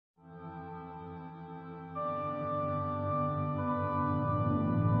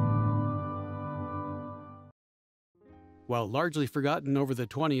While largely forgotten over the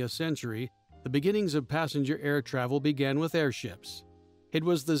 20th century, the beginnings of passenger air travel began with airships. It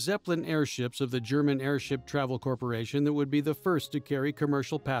was the Zeppelin airships of the German Airship Travel Corporation that would be the first to carry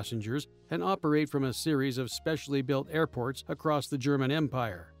commercial passengers and operate from a series of specially built airports across the German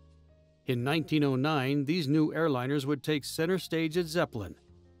Empire. In 1909, these new airliners would take center stage at Zeppelin,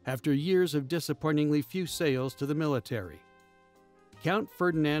 after years of disappointingly few sales to the military. Count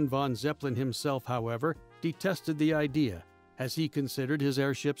Ferdinand von Zeppelin himself, however, detested the idea, as he considered his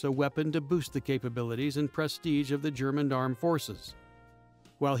airships a weapon to boost the capabilities and prestige of the German armed forces.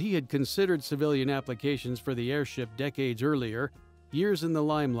 While he had considered civilian applications for the airship decades earlier, years in the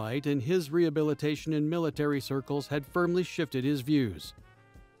limelight and his rehabilitation in military circles had firmly shifted his views.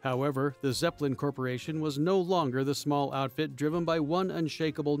 However, the Zeppelin Corporation was no longer the small outfit driven by one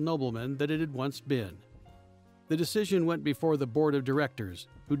unshakable nobleman that it had once been. The decision went before the board of directors,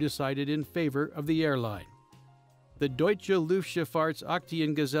 who decided in favor of the airline. The Deutsche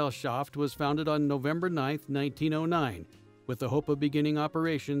Luftschiffahrtsaktiengesellschaft was founded on November 9, 1909, with the hope of beginning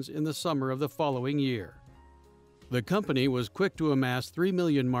operations in the summer of the following year. The company was quick to amass 3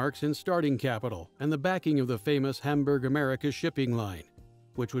 million marks in starting capital and the backing of the famous Hamburg America shipping line,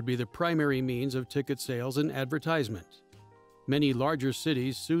 which would be the primary means of ticket sales and advertisement. Many larger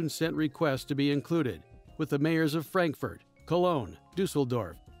cities soon sent requests to be included, with the mayors of Frankfurt, Cologne,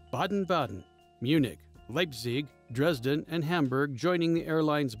 Dusseldorf, Baden-Baden, Munich, Leipzig, Dresden, and Hamburg joining the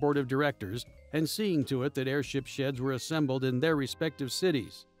airline's board of directors and seeing to it that airship sheds were assembled in their respective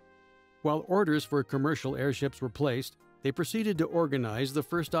cities. While orders for commercial airships were placed, they proceeded to organize the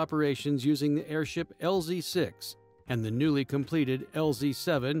first operations using the airship LZ-6 and the newly completed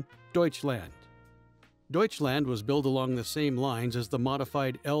LZ-7 Deutschland. Deutschland was built along the same lines as the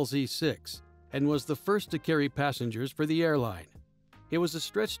modified LZ-6 and was the first to carry passengers for the airline. It was a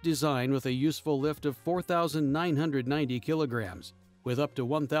stretched design with a useful lift of 4,990 kilograms, with up to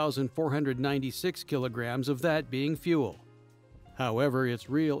 1,496 kilograms of that being fuel. However, its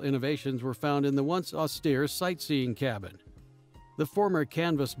real innovations were found in the once austere sightseeing cabin. The former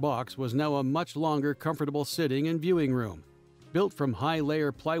canvas box was now a much longer, comfortable sitting and viewing room, built from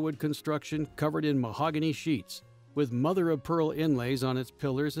high-layer plywood construction covered in mahogany sheets, with mother-of-pearl inlays on its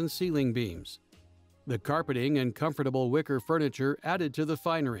pillars and ceiling beams. The carpeting and comfortable wicker furniture added to the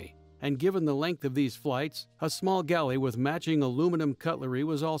finery, and given the length of these flights, a small galley with matching aluminum cutlery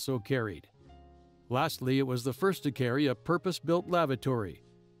was also carried. Lastly, it was the first to carry a purpose-built lavatory,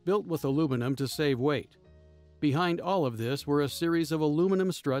 built with aluminum to save weight. Behind all of this were a series of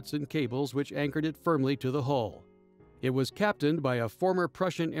aluminum struts and cables which anchored it firmly to the hull. It was captained by a former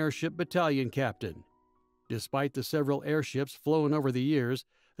Prussian airship battalion captain. Despite the several airships flown over the years,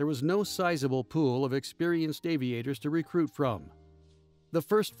 there was no sizable pool of experienced aviators to recruit from. The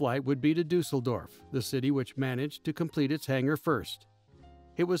first flight would be to Dusseldorf, the city which managed to complete its hangar first.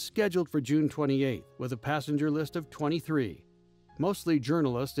 It was scheduled for June 28th with a passenger list of 23, mostly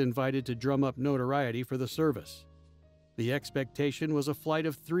journalists invited to drum up notoriety for the service. The expectation was a flight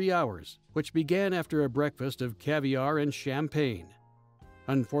of 3 hours, which began after a breakfast of caviar and champagne.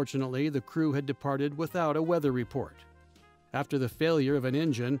 Unfortunately, the crew had departed without a weather report. After the failure of an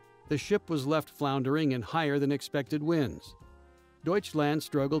engine, the ship was left floundering in higher than expected winds. Deutschland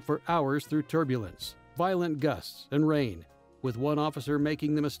struggled for hours through turbulence, violent gusts, and rain, with one officer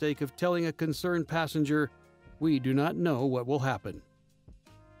making the mistake of telling a concerned passenger, "We do not know what will happen."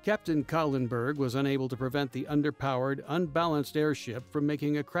 Captain Kallenberg was unable to prevent the underpowered, unbalanced airship from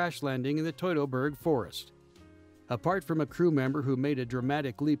making a crash landing in the Teutoburg forest. Apart from a crew member who made a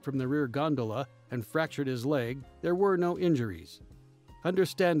dramatic leap from the rear gondola and fractured his leg, there were no injuries.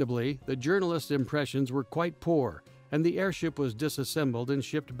 Understandably, the journalists' impressions were quite poor, and the airship was disassembled and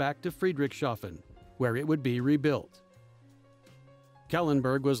shipped back to Friedrichshafen, where it would be rebuilt.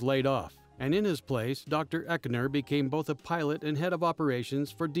 Kallenberg was laid off, and in his place, Dr. Eckener became both a pilot and head of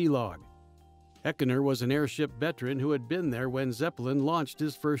operations for DELAG. Eckener was an airship veteran who had been there when Zeppelin launched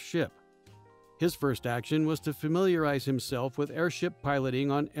his first ship. His first action was to familiarize himself with airship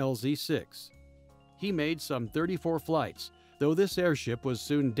piloting on LZ-6. He made some 34 flights, though this airship was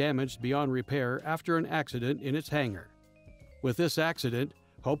soon damaged beyond repair after an accident in its hangar. With this accident,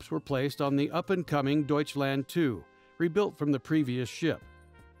 hopes were placed on the up-and-coming Deutschland II, rebuilt from the previous ship.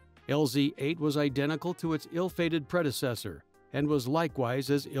 LZ-8 was identical to its ill-fated predecessor and was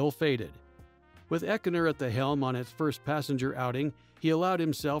likewise as ill-fated. With Eckener at the helm on its first passenger outing, he allowed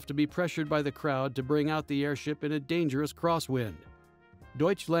himself to be pressured by the crowd to bring out the airship in a dangerous crosswind.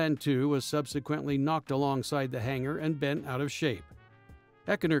 Deutschland II was subsequently knocked alongside the hangar and bent out of shape.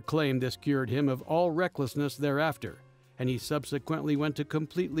 Eckener claimed this cured him of all recklessness thereafter, and he subsequently went to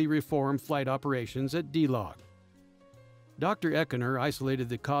completely reform flight operations at DELAG. Dr. Eckener isolated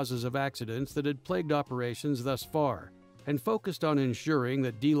the causes of accidents that had plagued operations thus far and focused on ensuring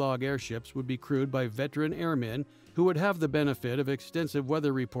that DELAG airships would be crewed by veteran airmen who would have the benefit of extensive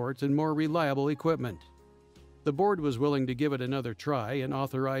weather reports and more reliable equipment. The board was willing to give it another try and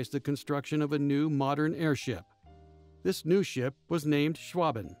authorized the construction of a new modern airship. This new ship was named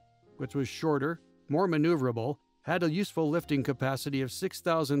Schwaben, which was shorter, more maneuverable, had a useful lifting capacity of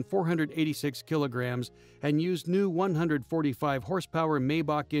 6,486 kilograms, and used new 145 horsepower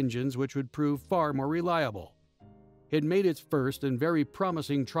Maybach engines which would prove far more reliable. It made its first and very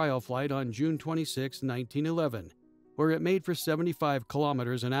promising trial flight on June 26, 1911, where it made for 75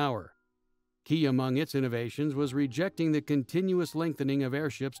 kilometers an hour. Key among its innovations was rejecting the continuous lengthening of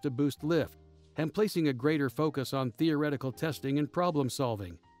airships to boost lift and placing a greater focus on theoretical testing and problem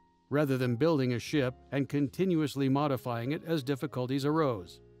solving, rather than building a ship and continuously modifying it as difficulties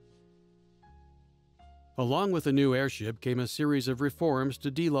arose. Along with the new airship came a series of reforms to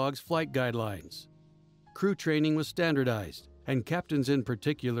DELAG's flight guidelines. Crew training was standardized, and captains in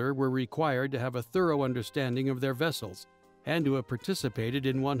particular were required to have a thorough understanding of their vessels and to have participated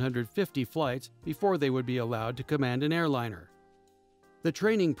in 150 flights before they would be allowed to command an airliner. The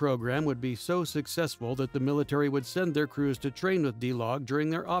training program would be so successful that the military would send their crews to train with DELAG during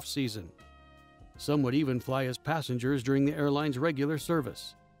their off-season. Some would even fly as passengers during the airline's regular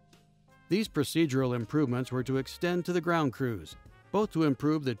service. These procedural improvements were to extend to the ground crews, both to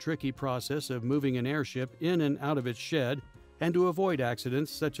improve the tricky process of moving an airship in and out of its shed and to avoid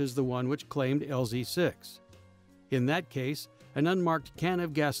accidents such as the one which claimed LZ-6. In that case, an unmarked can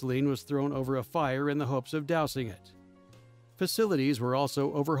of gasoline was thrown over a fire in the hopes of dousing it. Facilities were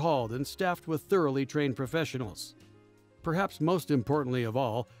also overhauled and staffed with thoroughly trained professionals. Perhaps most importantly of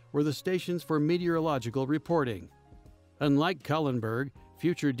all were the stations for meteorological reporting. Unlike Kallenberg,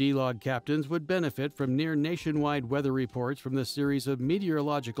 future DELAG captains would benefit from near nationwide weather reports from the series of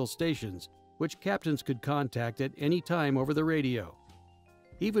meteorological stations, which captains could contact at any time over the radio.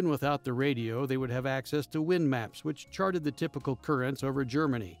 Even without the radio, they would have access to wind maps which charted the typical currents over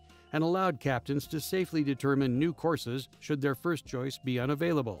Germany and allowed captains to safely determine new courses should their first choice be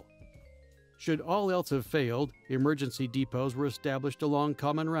unavailable. Should all else have failed, emergency depots were established along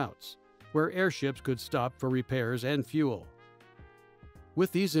common routes, where airships could stop for repairs and fuel.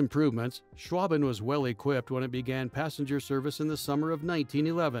 With these improvements, Schwaben was well equipped when it began passenger service in the summer of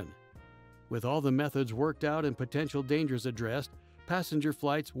 1911. With all the methods worked out and potential dangers addressed, passenger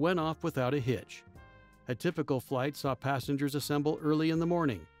flights went off without a hitch. A typical flight saw passengers assemble early in the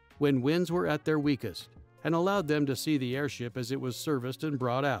morning, when winds were at their weakest, and allowed them to see the airship as it was serviced and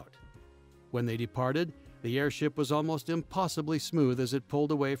brought out. When they departed, the airship was almost impossibly smooth as it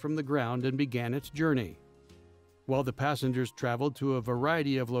pulled away from the ground and began its journey. While the passengers traveled to a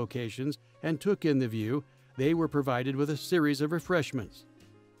variety of locations and took in the view, they were provided with a series of refreshments.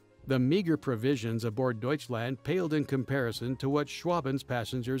 The meager provisions aboard Deutschland paled in comparison to what Schwaben's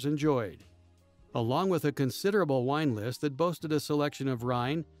passengers enjoyed. Along with a considerable wine list that boasted a selection of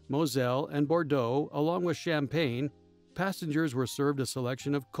Rhine, Moselle, and Bordeaux, along with champagne, passengers were served a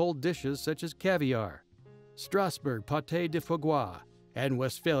selection of cold dishes such as caviar, Strasbourg pâté de foie gras, and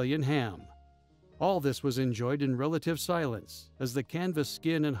Westphalian ham. All this was enjoyed in relative silence, as the canvas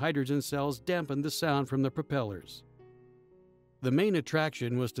skin and hydrogen cells dampened the sound from the propellers. The main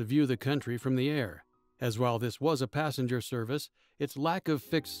attraction was to view the country from the air, as while this was a passenger service, its lack of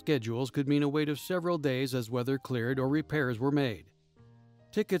fixed schedules could mean a wait of several days as weather cleared or repairs were made.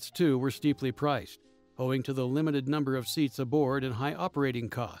 Tickets, too, were steeply priced, owing to the limited number of seats aboard and high operating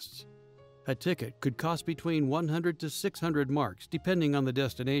costs. A ticket could cost between 100 to 600 marks, depending on the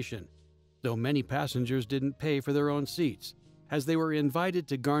destination, though many passengers didn't pay for their own seats, as they were invited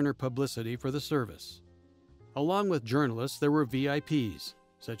to garner publicity for the service. Along with journalists, there were VIPs,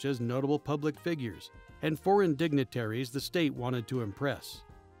 such as notable public figures, and foreign dignitaries the state wanted to impress.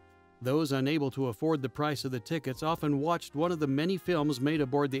 Those unable to afford the price of the tickets often watched one of the many films made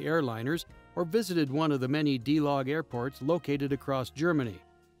aboard the airliners or visited one of the many DELAG airports located across Germany,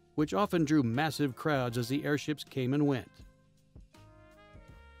 which often drew massive crowds as the airships came and went.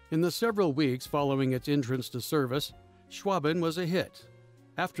 In the several weeks following its entrance to service, Schwaben was a hit.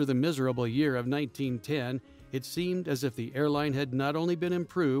 After the miserable year of 1910, it seemed as if the airline had not only been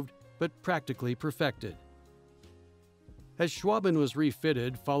improved, but practically perfected. As Schwaben was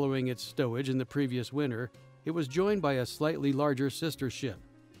refitted following its stowage in the previous winter, it was joined by a slightly larger sister ship,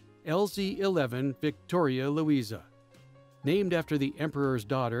 LZ-11 Victoria Luisa. Named after the Emperor's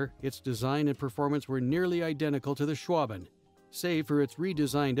daughter, its design and performance were nearly identical to the Schwaben, save for its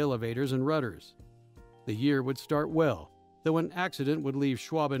redesigned elevators and rudders. The year would start well, though an accident would leave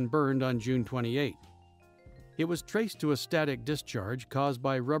Schwaben burned on June 28. It was traced to a static discharge caused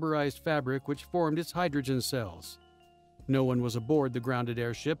by rubberized fabric which formed its hydrogen cells. No one was aboard the grounded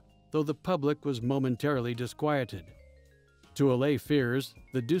airship, though the public was momentarily disquieted. To allay fears,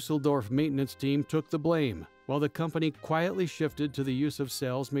 the Dusseldorf maintenance team took the blame, while the company quietly shifted to the use of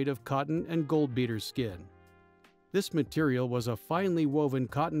cells made of cotton and Goldbeater skin. This material was a finely woven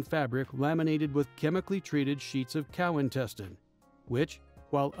cotton fabric laminated with chemically treated sheets of cow intestine, which,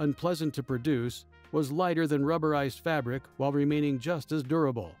 while unpleasant to produce, was lighter than rubberized fabric while remaining just as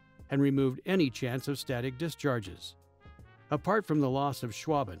durable, and removed any chance of static discharges. Apart from the loss of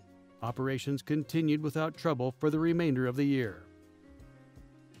Schwaben, operations continued without trouble for the remainder of the year.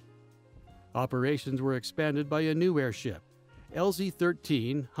 Operations were expanded by a new airship,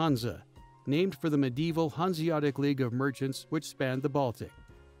 LZ-13 Hansa, named for the medieval Hanseatic League of Merchants which spanned the Baltic.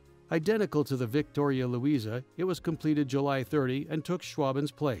 Identical to the Victoria Luisa, it was completed July 30 and took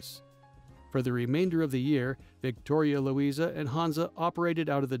Schwaben's place. For the remainder of the year, Victoria Luisa and Hansa operated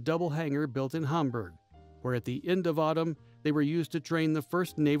out of the double hangar built in Hamburg, where at the end of autumn they were used to train the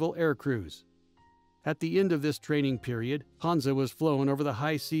first naval air crews. At the end of this training period, Hansa was flown over the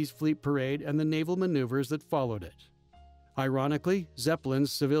High Seas Fleet Parade and the naval maneuvers that followed it. Ironically,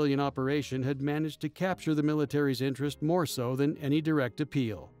 Zeppelin's civilian operation had managed to capture the military's interest more so than any direct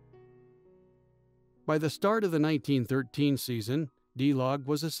appeal. By the start of the 1913 season, DELAG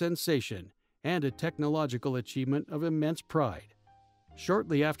was a sensation and a technological achievement of immense pride.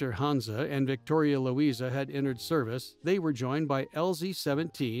 Shortly after Hansa and Victoria Luisa had entered service, they were joined by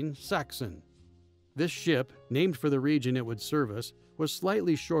LZ-17 Sachsen. This ship, named for the region it would service, was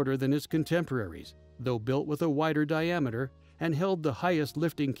slightly shorter than its contemporaries, though built with a wider diameter, and held the highest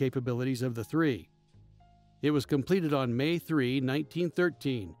lifting capabilities of the three. It was completed on May 3,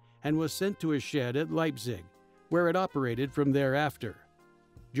 1913, and was sent to a shed at Leipzig, where it operated from thereafter.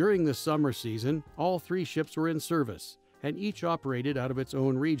 During the summer season, all three ships were in service, and each operated out of its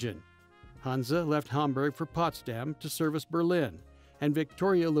own region. Hansa left Hamburg for Potsdam to service Berlin, and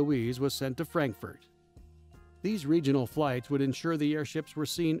Victoria Luise was sent to Frankfurt. These regional flights would ensure the airships were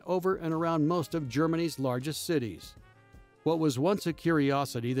seen over and around most of Germany's largest cities. What was once a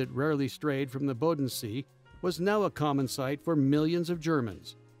curiosity that rarely strayed from the Bodensee was now a common sight for millions of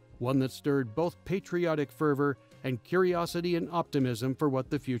Germans, one that stirred both patriotic fervor and curiosity and optimism for what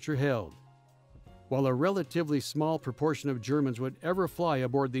the future held. While a relatively small proportion of Germans would ever fly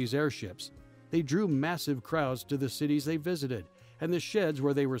aboard these airships, they drew massive crowds to the cities they visited and the sheds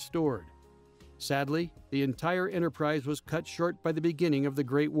where they were stored. Sadly, the entire enterprise was cut short by the beginning of the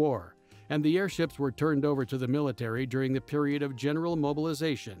Great War, and the airships were turned over to the military during the period of general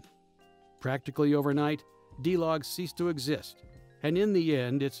mobilization. Practically overnight, DELAG ceased to exist, and in the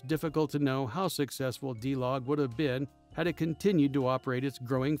end it's difficult to know how successful DELAG would have been had it continued to operate its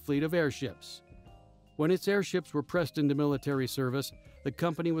growing fleet of airships. When its airships were pressed into military service, the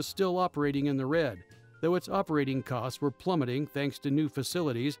company was still operating in the red, though its operating costs were plummeting thanks to new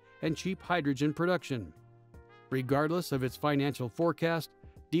facilities and cheap hydrogen production. Regardless of its financial forecast,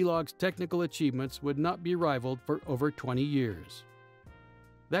 DELAG's technical achievements would not be rivaled for over 20 years.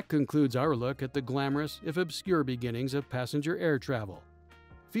 That concludes our look at the glamorous, if obscure, beginnings of passenger air travel.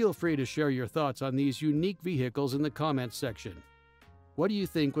 Feel free to share your thoughts on these unique vehicles in the comments section. What do you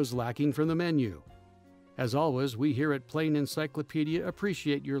think was lacking from the menu? As always, we here at Plain Encyclopedia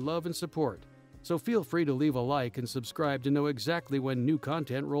appreciate your love and support, so feel free to leave a like and subscribe to know exactly when new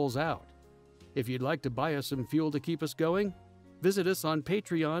content rolls out. If you'd like to buy us some fuel to keep us going, visit us on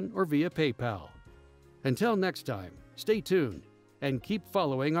Patreon or via PayPal. Until next time, stay tuned and keep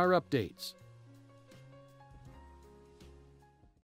following our updates.